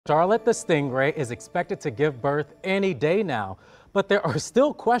Charlotte the stingray is expected to give birth any day now, but there are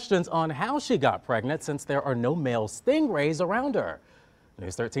still questions on how she got pregnant since there are no male stingrays around her.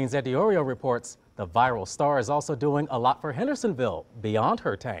 News 13's Ed Diorio reports the viral star is also doing a lot for Hendersonville beyond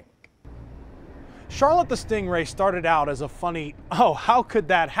her tank. Charlotte the stingray started out as a funny, oh, how could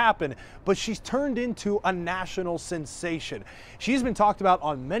that happen? But she's turned into a national sensation. She's been talked about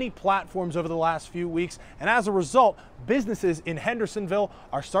on many platforms over the last few weeks, and as a result, businesses in Hendersonville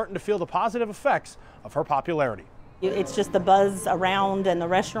are starting to feel the positive effects of her popularity. It's just the buzz around and the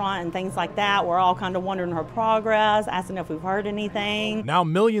restaurant and things like that. We're all kind of wondering her progress, asking if we've heard anything. Now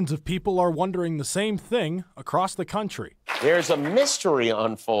millions of people are wondering the same thing across the country. There's a mystery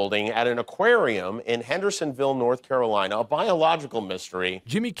unfolding at an aquarium in Hendersonville, North Carolina, a biological mystery.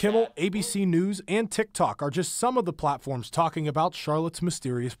 Jimmy Kimmel, ABC News, and TikTok are just some of the platforms talking about Charlotte's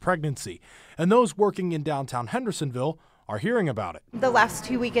mysterious pregnancy. And those working in downtown Hendersonville are hearing about it. The last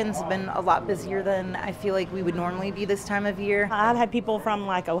 2 weekends have been a lot busier than I feel like we would normally be this time of year. I've had people from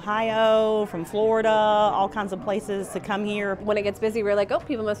like Ohio, from Florida, all kinds of places to come here. When it gets busy, we're like, oh,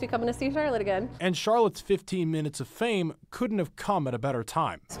 people must be coming to see Charlotte again. And Charlotte's 15 minutes of fame couldn't have come at a better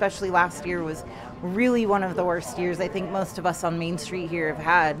time. Especially last year was really one of the worst years I think most of us on Main Street here have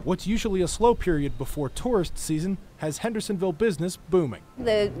had. What's usually a slow period before tourist season has Hendersonville business booming.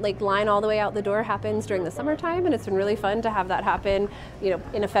 The line all the way out the door happens during the summertime, and it's been really fun to have that happen,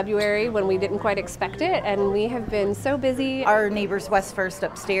 in a February when we didn't quite expect it, and we have been so busy. Our neighbors West First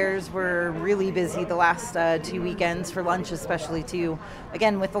upstairs were really busy the last 2 weekends for lunch, especially too.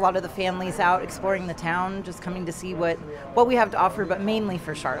 Again, with a lot of the families out exploring the town, just coming to see what we have to offer, but mainly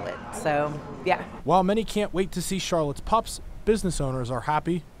for Charlotte. So, yeah. While many can't wait to see Charlotte's pups, business owners are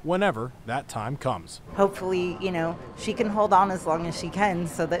happy whenever that time comes. Hopefully, she can hold on as long as she can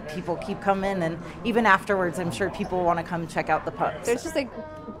so that people keep coming, and even afterwards, I'm sure people want to come check out the pups. So it's just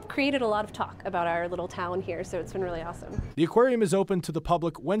created a lot of talk about our little town here, so it's been really awesome. The aquarium is open to the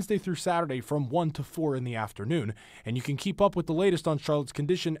public Wednesday through Saturday from 1 to 4 in the afternoon, and you can keep up with the latest on Charlotte's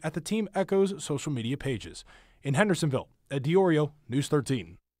condition at the Team Echo's social media pages. In Hendersonville, Ed Diorio, News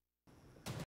 13.